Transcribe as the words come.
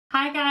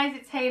Hi guys,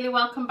 it's Hayley.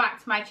 Welcome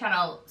back to my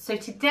channel. So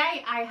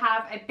today I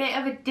have a bit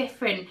of a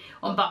different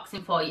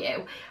unboxing for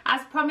you.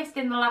 As promised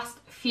in the last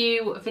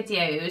few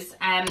videos,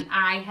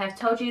 I have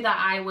told you that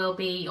I will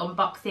be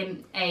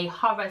unboxing a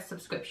horror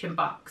subscription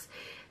box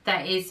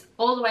that is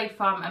all the way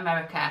from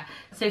America.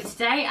 So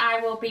today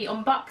I will be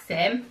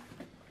unboxing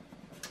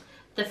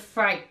the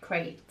Fright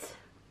Crate.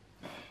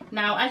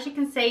 Now, as you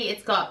can see,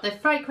 it's got the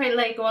Fright Crate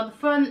logo on the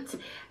front,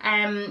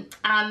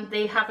 and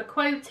they have a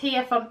quote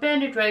here from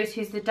Bernard Rose,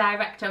 who's the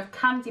director of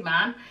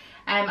Candyman,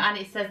 and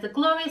it says, "The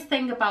glorious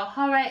thing about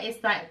horror is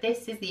that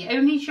this is the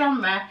only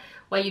genre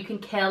where you can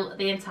kill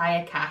the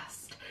entire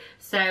cast."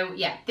 So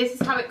yeah, this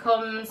is how it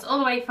comes all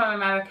the way from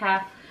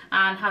America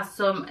and has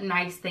some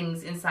nice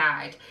things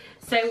inside.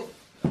 So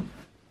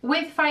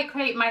with Fright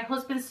Crate, my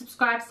husband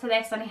subscribes to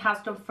this and he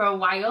has done for a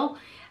while.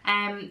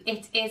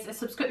 It is a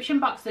subscription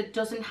box that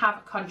doesn't have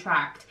a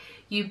contract.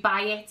 You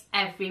buy it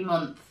every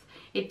month.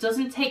 It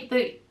doesn't take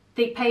the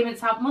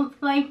payments out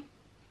monthly.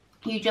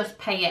 You just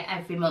pay it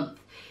every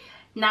month.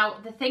 Now,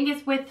 the thing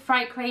is with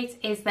Fright Crate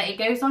is that it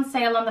goes on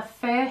sale on the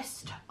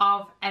 1st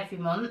of every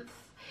month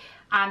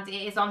and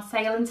it is on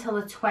sale until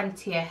the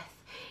 20th.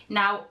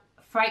 Now,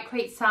 Fright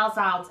Crate sells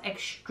out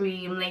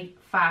extremely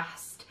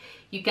fast.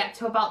 You get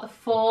to about the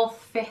 4th,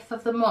 5th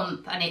of the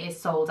month and it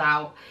is sold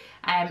out.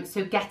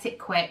 So get it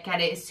quick,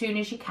 get it as soon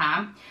as you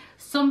can.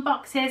 Some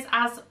boxes,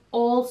 as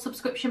all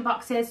subscription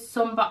boxes,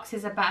 some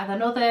boxes are better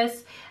than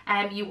others.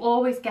 You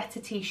always get a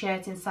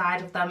t-shirt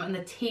inside of them, and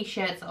the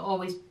t-shirts are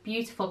always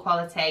beautiful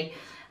quality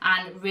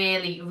and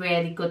really,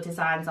 really good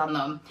designs on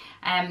them.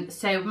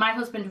 So my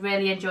husband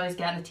really enjoys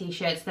getting the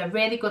t-shirts. They're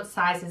really good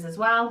sizes as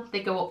well.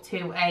 They go up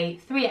to a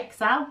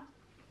 3XL,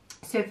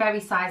 so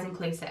very size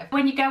inclusive.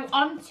 When you go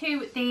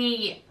onto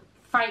the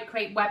Fright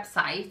Crate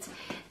website,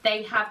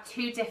 they have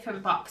two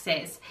different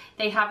boxes.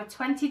 They have a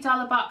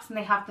 $20 box and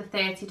they have the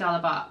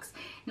 $30 box.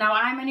 Now,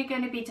 I'm only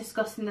going to be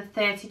discussing the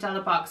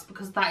 $30 box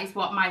because that is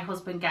what my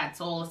husband gets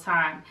all the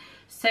time.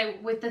 So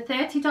with the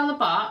 $30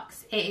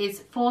 box, it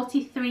is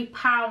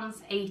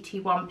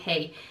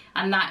 £43.81,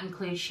 and that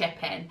includes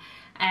shipping.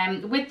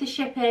 With the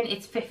shipping,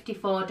 it's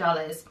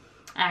 $54.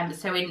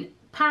 So in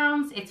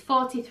pounds, it's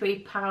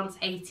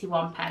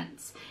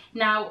 £43.81.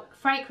 Now,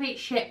 Fright Crate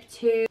ship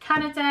to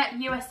Canada,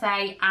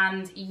 USA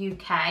and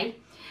UK.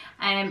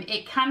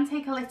 It can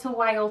take a little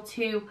while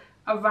to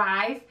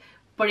arrive,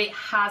 but it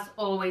has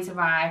always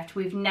arrived.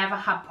 We've never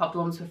had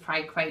problems with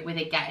Fright Crate with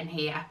it getting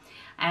here.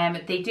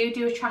 They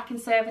do a tracking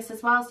service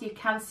as well, so you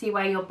can see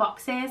where your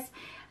box is.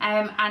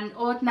 And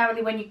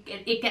ordinarily when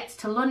it gets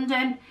to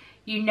London,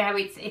 you know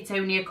it's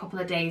only a couple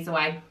of days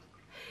away.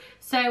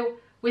 So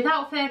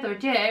without further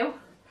ado,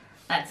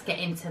 let's get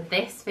into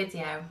this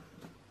video.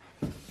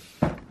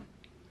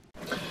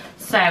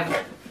 So,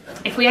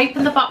 if we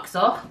open the box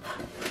up,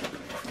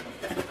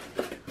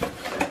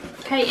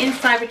 okay,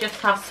 inside we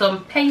just have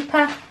some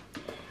paper,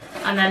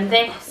 and then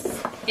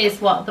this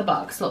is what the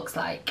box looks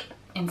like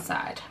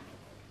inside.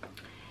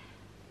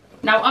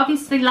 Now,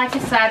 obviously, like I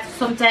said,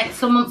 some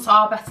months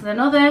are better than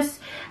others,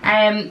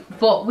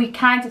 but we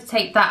kind of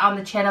take that on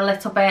the chin a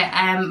little bit.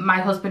 My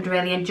husband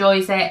really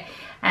enjoys it.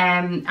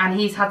 And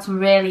he's had some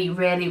really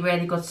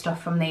good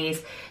stuff from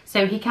these,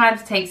 so he kind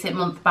of takes it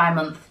month by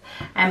month.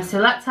 So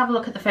let's have a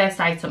look at the first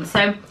item.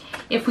 So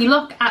if we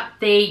look at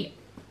the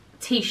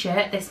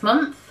t-shirt this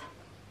month,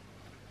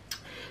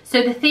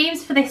 so the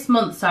themes for this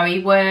month,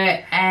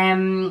 were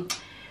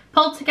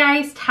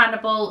Poltergeist,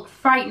 Hannibal,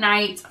 Fright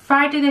Night,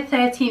 Friday the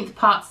 13th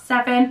Part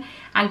 7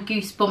 and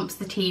Goosebumps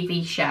the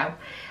TV show.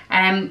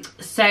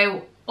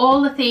 So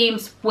all the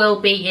themes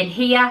will be in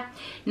here.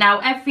 Now,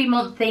 every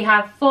month they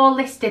have 4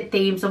 listed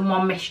themes and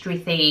 1 mystery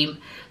theme.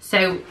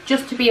 So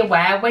just to be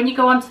aware, when you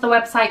go onto the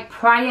website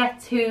prior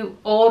to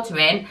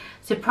ordering,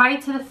 so prior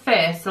to the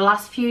 1st, the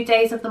last few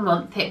days of the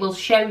month, it will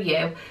show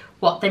you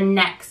what the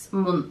next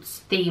month's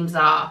themes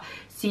are.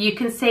 So you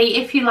can see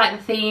if you like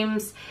the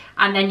themes,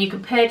 and then you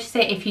can purchase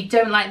it. If you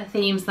don't like the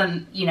themes,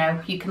 then, you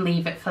know, you can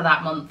leave it for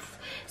that month.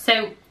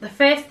 So the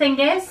first thing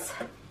is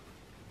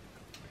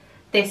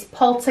this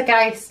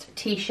Poltergeist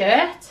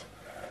t-shirt.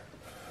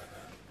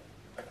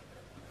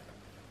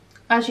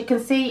 As you can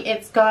see,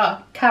 it's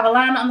got Carol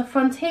Ann on the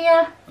front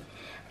here.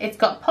 It's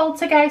got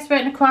Poltergeist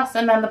written across,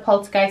 and then the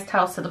Poltergeist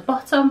house at the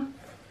bottom.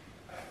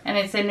 And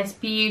it's in this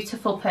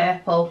beautiful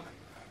purple.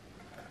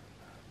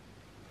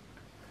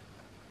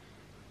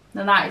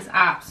 Now that is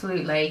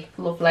absolutely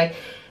lovely.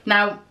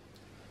 Now,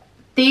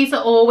 these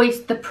are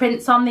always, the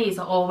prints on these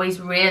are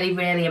always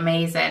really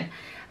amazing.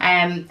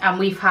 And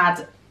we've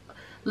had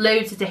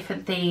loads of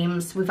different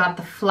themes. We've had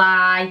The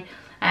Fly,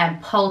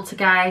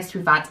 Poltergeist,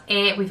 we've had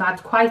It, we've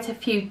had quite a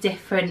few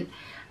different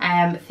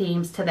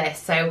themes to this.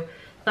 So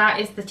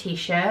that is the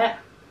t-shirt,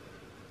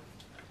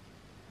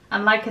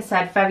 and like I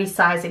said, very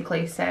size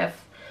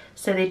inclusive.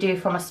 So they do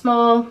from a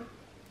small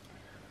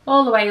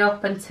all the way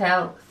up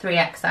until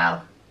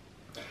 3XL,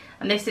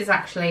 and this is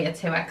actually a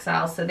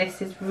 2XL, so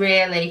this is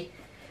really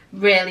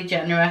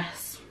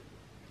generous.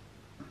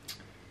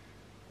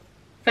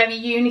 Very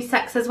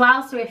unisex as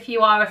well, so if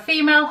you are a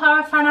female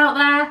horror fan out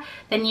there,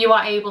 then you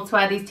are able to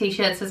wear these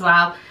t-shirts as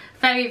well.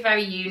 Very,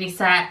 very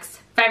unisex,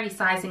 very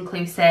size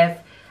inclusive,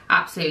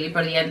 absolutely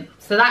brilliant.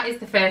 So that is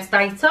the first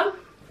item.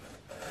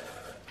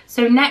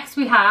 So next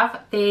we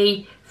have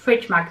the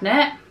fridge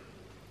magnet,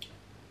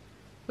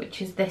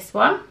 which is this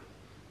one.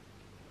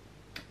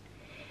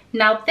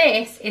 Now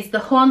this is the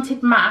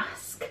haunted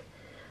mask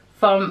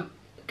from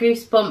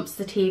Goosebumps,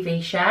 the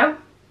TV show.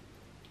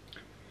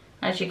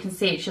 As you can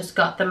see, it's just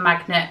got the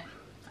magnet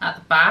at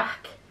the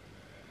back.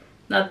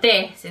 Now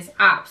this is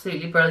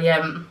absolutely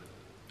brilliant.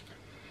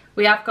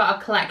 We have got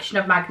a collection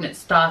of magnets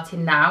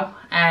starting now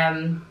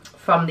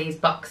from these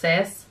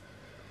boxes.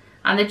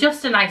 And they're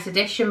just a nice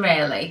addition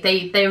really.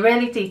 They're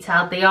really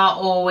detailed. They are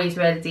always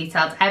really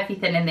detailed.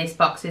 Everything in this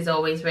box is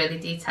always really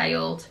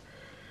detailed.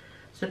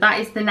 So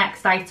that is the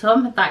next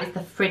item. That is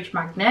the fridge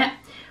magnet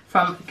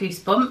from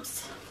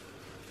Goosebumps.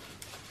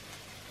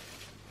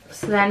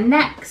 So then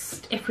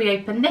next, if we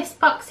open this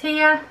box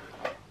here,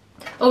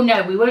 oh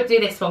no, we won't do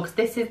this one because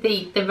this is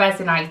the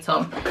resin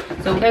item.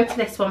 So we'll go to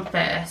this one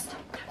first.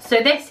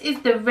 So this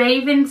is the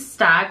Raven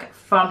Stag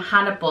from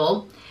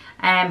Hannibal,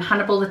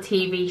 Hannibal the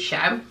TV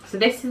show. So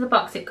this is the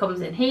box it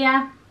comes in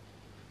here.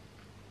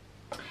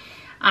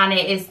 And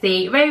it is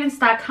the Raven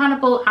Stag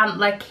Hannibal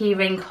Antler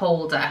keyring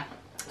holder.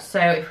 So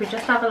if we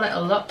just have a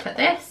little look at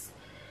this.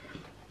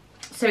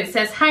 So it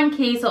says hang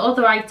keys or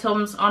other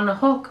items on a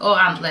hook or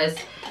antlers.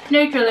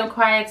 No drill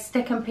required,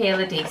 stick and peel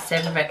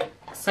adhesive.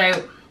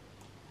 So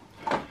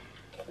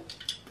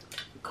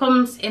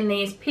comes in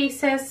these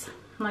pieces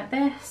like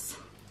this,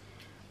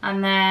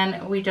 and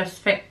then we just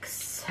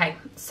fix. Hey,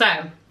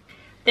 so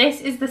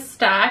this is the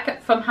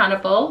stag from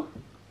Hannibal.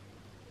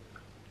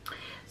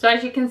 So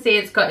as you can see,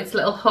 it's got its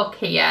little hook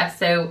here,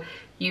 so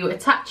you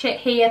attach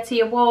it here to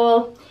your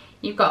wall.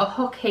 You've got a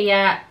hook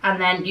here,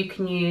 and then you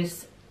can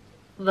use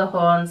the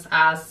horns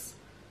as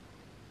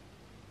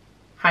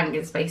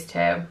hanging space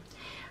too.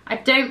 I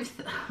don't,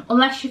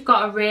 unless you've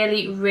got a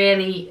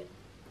really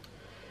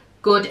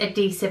good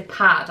adhesive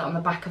pad on the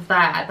back of there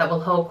that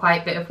will hold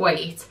quite a bit of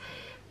weight,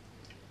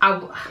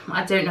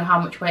 I don't know how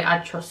much weight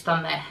I'd trust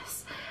on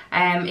this.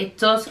 It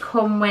does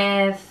come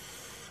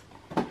with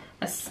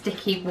a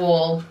sticky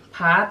wall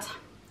pad,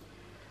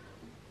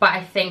 but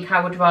I think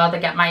I would rather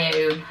get my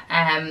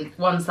own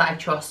ones that I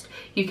trust.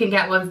 You can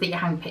get ones that you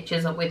hang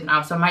pictures up with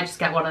now, so I might just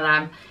get one of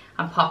them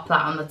and pop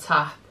that on the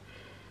top.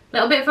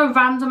 Little bit of a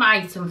random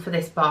item for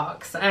this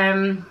box.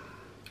 I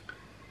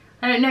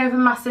don't know if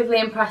I'm massively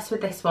impressed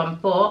with this one,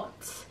 but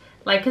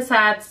like I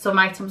said, some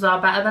items are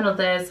better than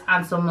others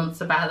and some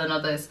months are better than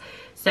others.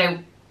 So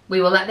we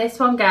will let this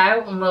one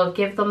go and we'll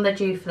give them the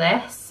due for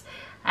this.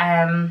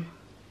 I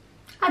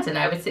don't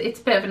know, it's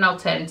a bit of an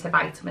alternative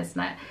item,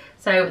 isn't it?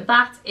 So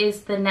that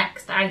is the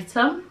next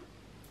item,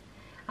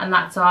 and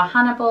that's our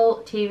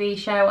Hannibal TV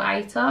show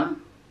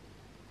item.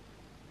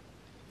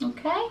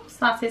 Okay, so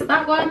that is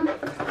that one.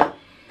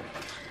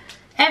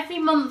 Every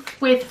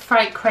month with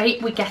Fright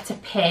Crate we get a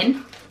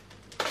pin.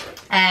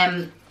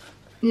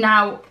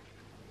 Now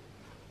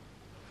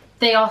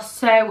they are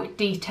so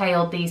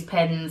detailed, these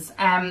pins.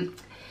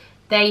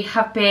 They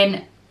have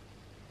been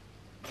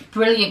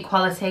brilliant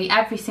quality,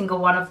 every single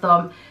one of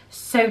them,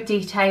 so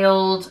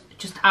detailed,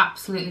 just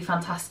absolutely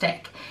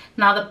fantastic.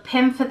 Now the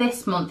pin for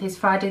this month is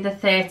Friday the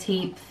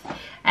 13th,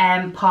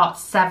 part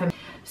 7.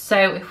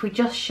 So if we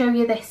just show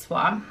you this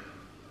one.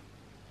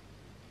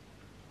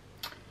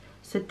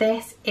 So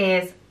this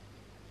is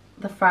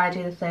the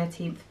Friday the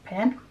 13th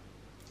pin.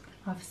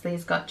 Obviously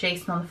it's got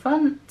Jason on the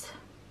front,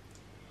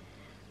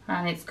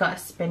 and it's got a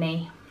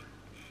spinny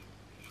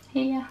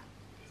here.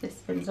 This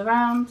spins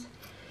around,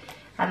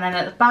 and then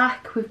at the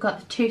back we've got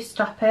the 2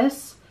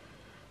 stoppers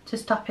to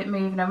stop it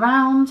moving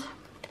around.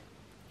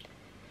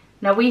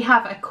 Now we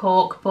have a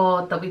cork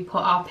board that we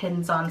put our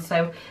pins on,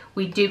 so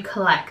we do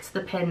collect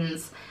the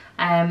pins,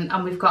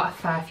 and we've got a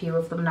fair few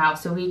of them now.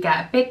 So we get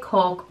a big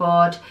cork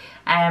board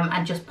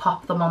and just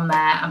pop them on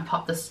there and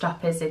pop the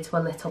stoppers into a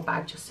little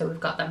bag just so we've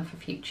got them for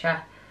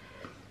future.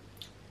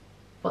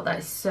 But that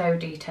is so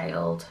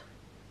detailed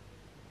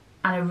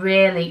and a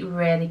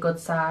really good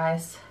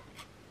size.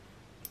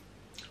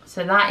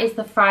 So that is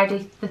the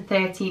Friday the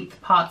 13th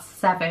part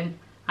 7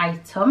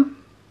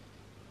 item.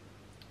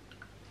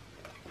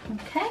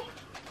 Okay.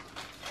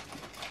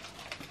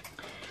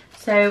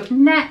 So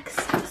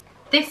next,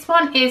 this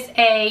one is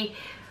a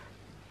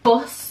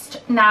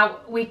bust. Now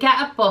we get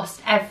a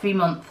bust every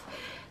month.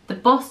 The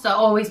busts are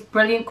always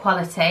brilliant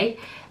quality.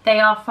 They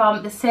are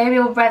from the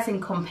Cereal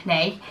Resin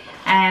Company,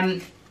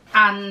 and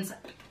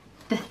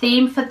the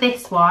theme for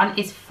this one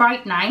is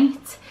Fright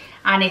Night,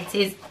 and it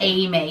is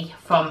Amy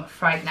from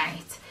Fright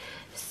Night.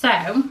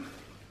 So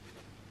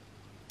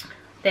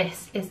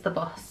this is the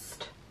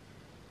bust.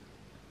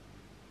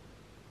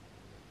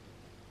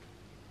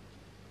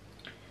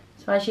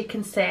 So as you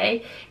can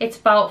see, it's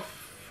about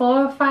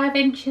 4 or 5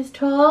 inches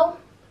tall.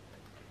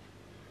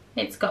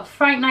 It's got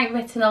Fright Night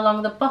written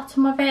along the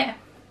bottom of it,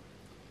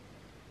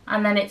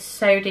 and then it's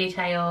so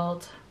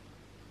detailed.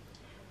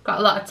 Got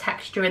a lot of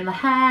texture in the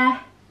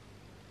hair.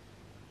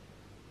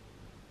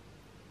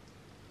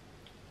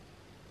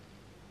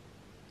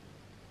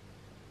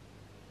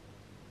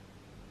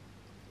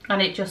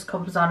 and it just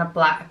comes on a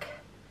black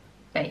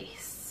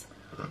base.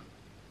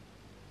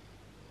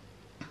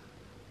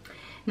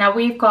 Now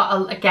we've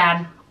got,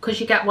 again, because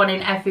you get one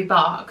in every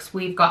box,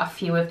 we've got a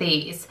few of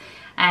these,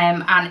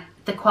 and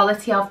the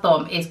quality of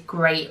them is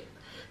great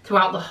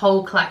throughout the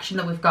whole collection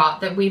that we've got.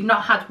 That we've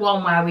not had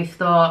one where we've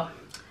thought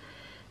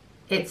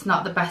it's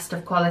not the best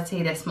of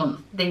quality this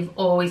month. They've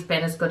always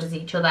been as good as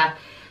each other.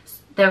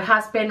 There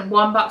has been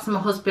one box that my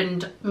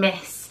husband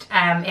missed. It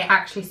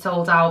actually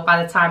sold out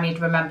by the time he'd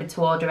remembered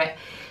to order it.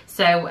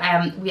 So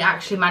we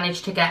actually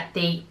managed to get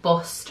the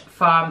bust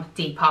from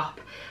Depop,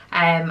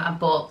 and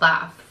bought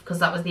that because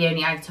that was the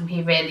only item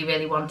he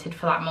really wanted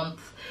for that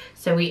month.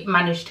 So we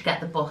managed to get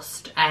the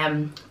bust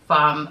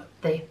from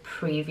the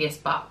previous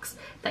box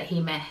that he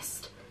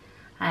missed.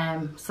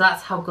 So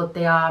that's how good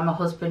they are. My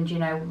husband, you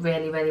know,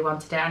 really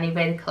wanted it, and he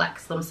really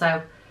collects them.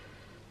 So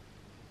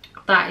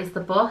that is the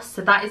bust.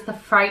 So that is the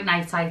Fright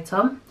Night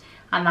item,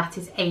 and that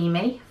is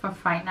Amy from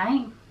Fright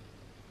Night.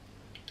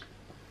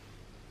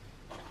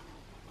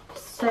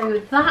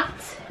 So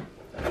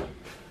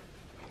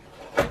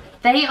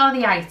they are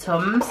the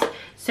items.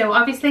 So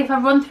obviously if I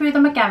run through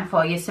them again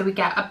for you, so we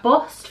get a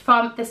bust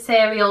from the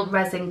Cereal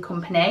Resin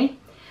Company,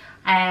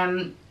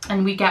 and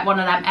we get one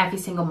of them every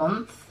single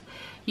month.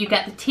 You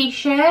get the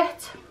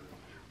t-shirt,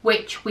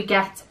 which we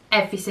get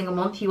every single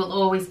month. You will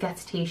always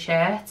get a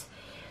t-shirt.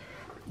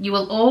 You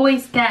will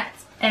always get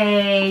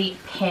a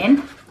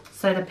pin.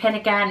 So the pin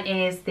again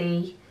is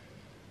the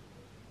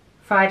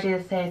Friday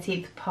the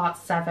 13th part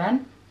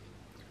 7,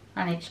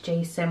 and it's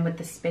Jason with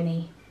the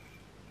spinny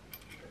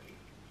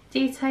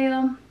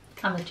detail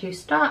and the 2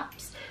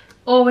 straps.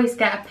 Always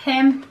get a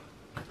pin.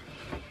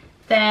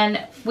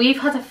 Then we've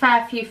had a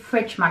fair few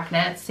fridge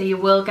magnets, so you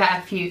will get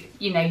a few,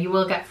 you know, you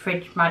will get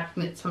fridge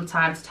magnets from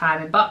time to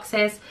time in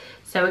boxes.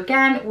 So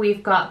again,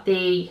 we've got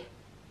the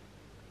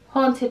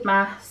Haunted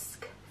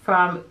Mask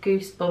from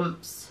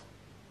Goosebumps,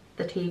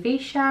 the TV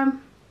show.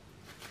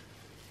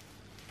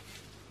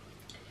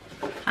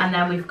 And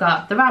then we've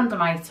got the random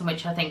item,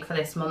 which I think for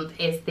this month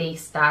is the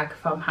Stag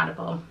from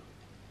Hannibal.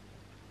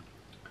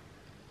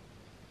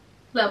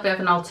 A little bit of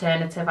an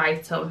alternative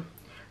item.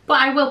 But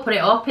I will put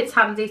it up. It's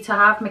handy to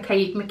have my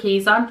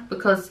keys on,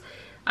 because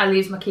I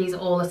lose my keys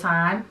all the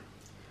time.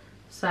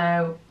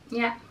 So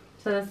yeah,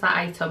 so there's that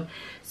item.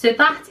 So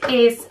that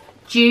is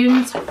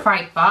June's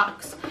Fright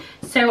Box.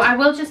 So I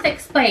will just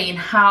explain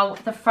how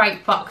the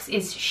Fright Box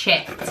is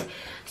shipped.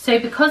 So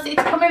because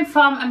it's coming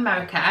from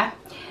America,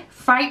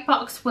 Fright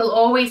Box will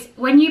always,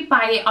 when you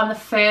buy it on the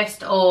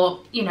 1st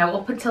or, you know,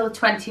 up until the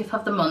 20th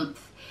of the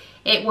month,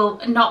 it will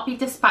not be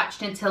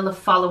dispatched until the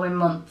following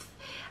month.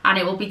 And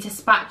it will be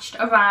dispatched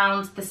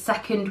around the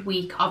 2nd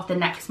week of the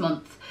next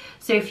month.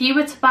 So if you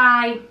were to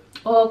buy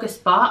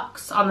August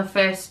box on the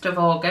 1st of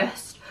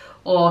August,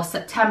 or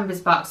September's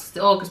box,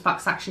 the August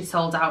box actually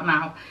sold out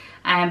now,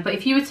 but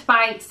if you were to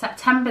buy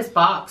September's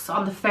box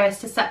on the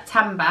 1st of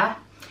September,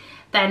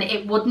 then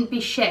it wouldn't be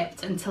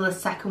shipped until the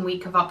 2nd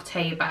week of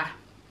October.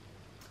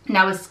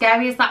 Now, as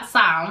scary as that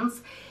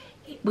sounds,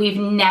 we've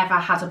never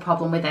had a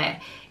problem with it.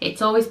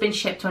 It's always been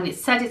shipped when it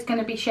said it's going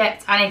to be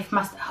shipped, and if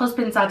my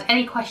husband's had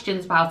any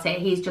questions about it,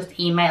 he's just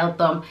emailed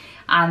them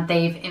and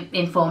they've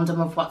informed them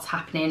of what's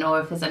happening or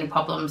if there's any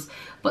problems.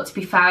 But to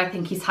be fair, I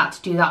think he's had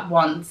to do that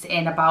once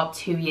in about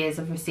 2 years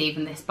of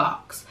receiving this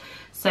box.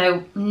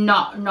 So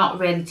not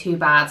really too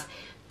bad.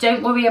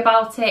 Don't worry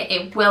about it,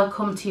 it will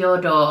come to your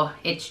door.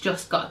 It's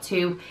just got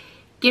to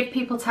give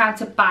people time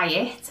to buy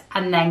it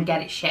and then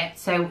get it shipped.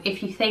 So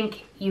if you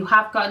think you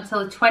have got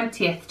until the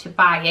 20th to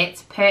buy it,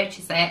 to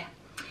purchase it,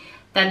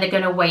 then they're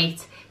going to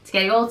wait to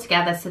get it all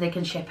together so they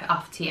can ship it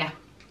off to you.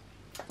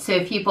 So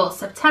if you bought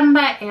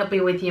September, it'll be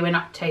with you in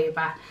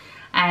October,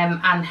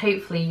 and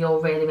hopefully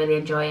you'll really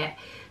enjoy it.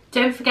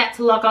 Don't forget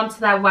to log on to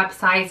their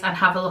website and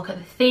have a look at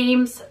the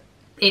themes.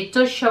 It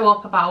does show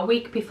up about a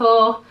week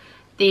before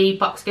the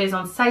box goes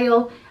on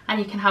sale, and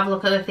you can have a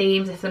look at the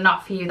themes. If they're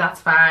not for you,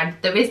 that's fine.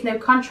 There is no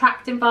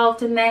contract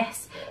involved in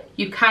this.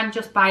 You can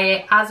just buy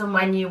it as and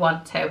when you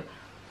want to.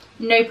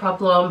 No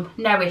problem,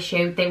 no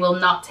issue. They will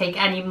not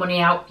take any money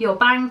out of your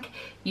bank.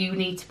 You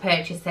need to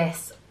purchase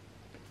this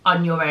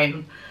on your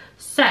own.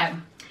 So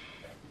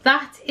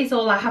that is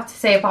all I have to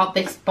say about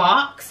this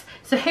box.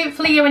 So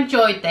hopefully you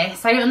enjoyed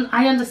this. I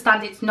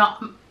understand it's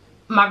not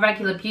my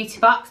regular beauty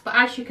box, but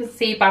as you can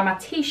see by my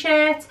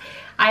t-shirt,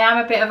 I am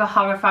a bit of a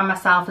horror fan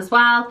myself as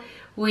well.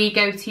 We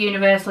go to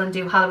Universal and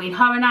do Halloween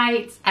Horror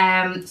Nights,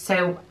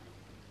 so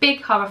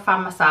big horror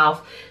fan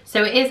myself.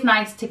 So it is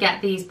nice to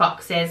get these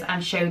boxes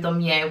and show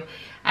them you.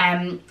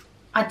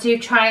 I do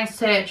try and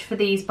search for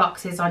these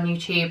boxes on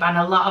YouTube, and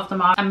a lot of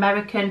them are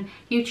American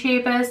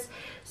YouTubers.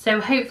 So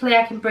hopefully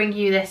I can bring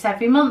you this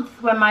every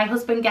month when my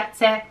husband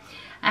gets it,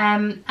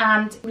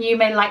 and you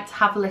may like to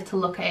have a little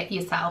look at it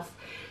yourself.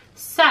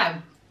 So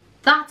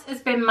that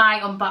has been my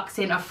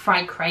unboxing of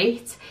Fright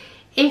Crate.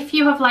 If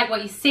you have liked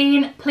what you've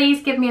seen,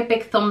 please give me a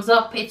big thumbs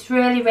up. It's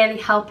really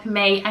helping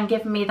me and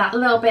giving me that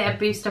little bit of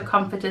boost of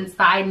confidence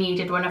that I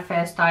needed when I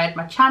first started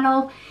my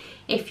channel.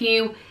 If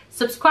you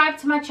subscribe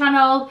to my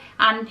channel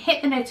and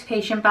hit the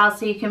notification bell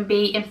so you can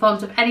be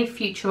informed of any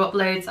future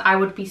uploads. I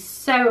would be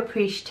so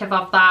appreciative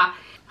of that,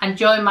 and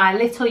join my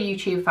little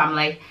YouTube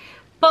family.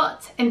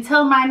 But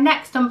until my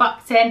next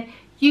unboxing,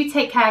 you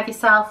take care of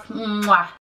yourself. Mwah.